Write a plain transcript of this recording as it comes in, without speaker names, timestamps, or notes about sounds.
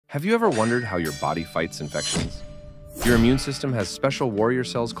Have you ever wondered how your body fights infections? Your immune system has special warrior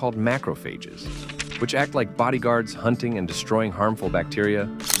cells called macrophages, which act like bodyguards hunting and destroying harmful bacteria.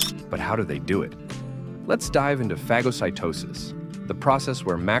 But how do they do it? Let's dive into phagocytosis, the process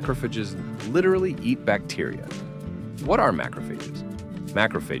where macrophages literally eat bacteria. What are macrophages?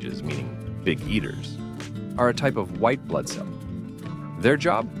 Macrophages, meaning big eaters, are a type of white blood cell. Their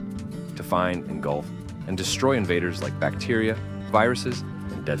job? To find, engulf, and destroy invaders like bacteria, viruses,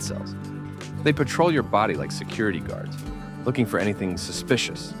 and dead cells. They patrol your body like security guards, looking for anything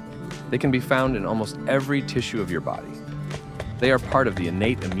suspicious. They can be found in almost every tissue of your body. They are part of the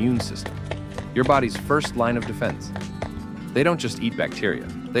innate immune system, your body's first line of defense. They don't just eat bacteria,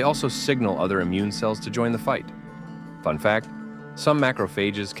 they also signal other immune cells to join the fight. Fun fact, some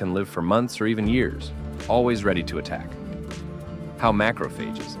macrophages can live for months or even years, always ready to attack. How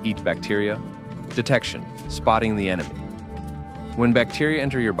macrophages eat bacteria? Detection, spotting the enemy. When bacteria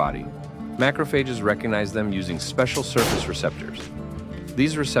enter your body, macrophages recognize them using special surface receptors.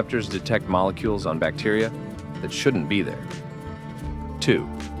 These receptors detect molecules on bacteria that shouldn't be there. 2.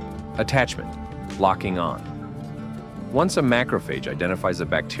 Attachment, locking on. Once a macrophage identifies a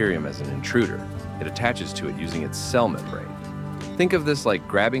bacterium as an intruder, it attaches to it using its cell membrane. Think of this like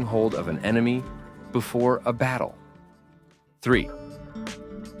grabbing hold of an enemy before a battle. 3.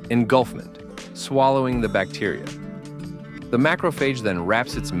 Engulfment, swallowing the bacteria. The macrophage then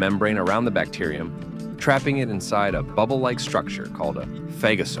wraps its membrane around the bacterium, trapping it inside a bubble-like structure called a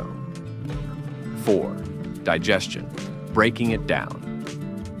phagosome. 4. Digestion, breaking it down.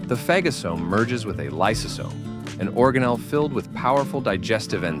 The phagosome merges with a lysosome, an organelle filled with powerful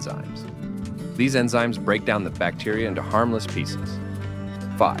digestive enzymes. These enzymes break down the bacteria into harmless pieces.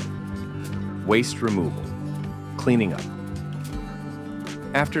 5. Waste removal, cleaning up.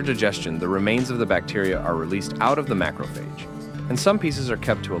 After digestion, the remains of the bacteria are released out of the macrophage, and some pieces are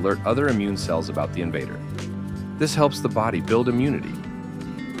kept to alert other immune cells about the invader. This helps the body build immunity.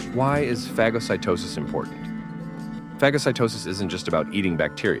 Why is phagocytosis important? Phagocytosis isn't just about eating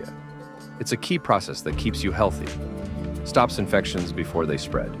bacteria. It's a key process that keeps you healthy, stops infections before they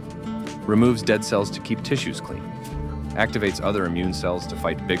spread, removes dead cells to keep tissues clean, activates other immune cells to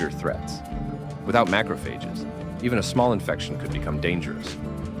fight bigger threats. Without macrophages, even a small infection could become dangerous.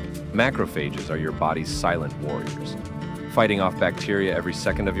 Macrophages are your body's silent warriors, fighting off bacteria every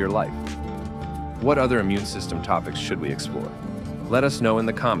second of your life. What other immune system topics should we explore? Let us know in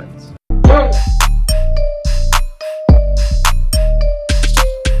the comments.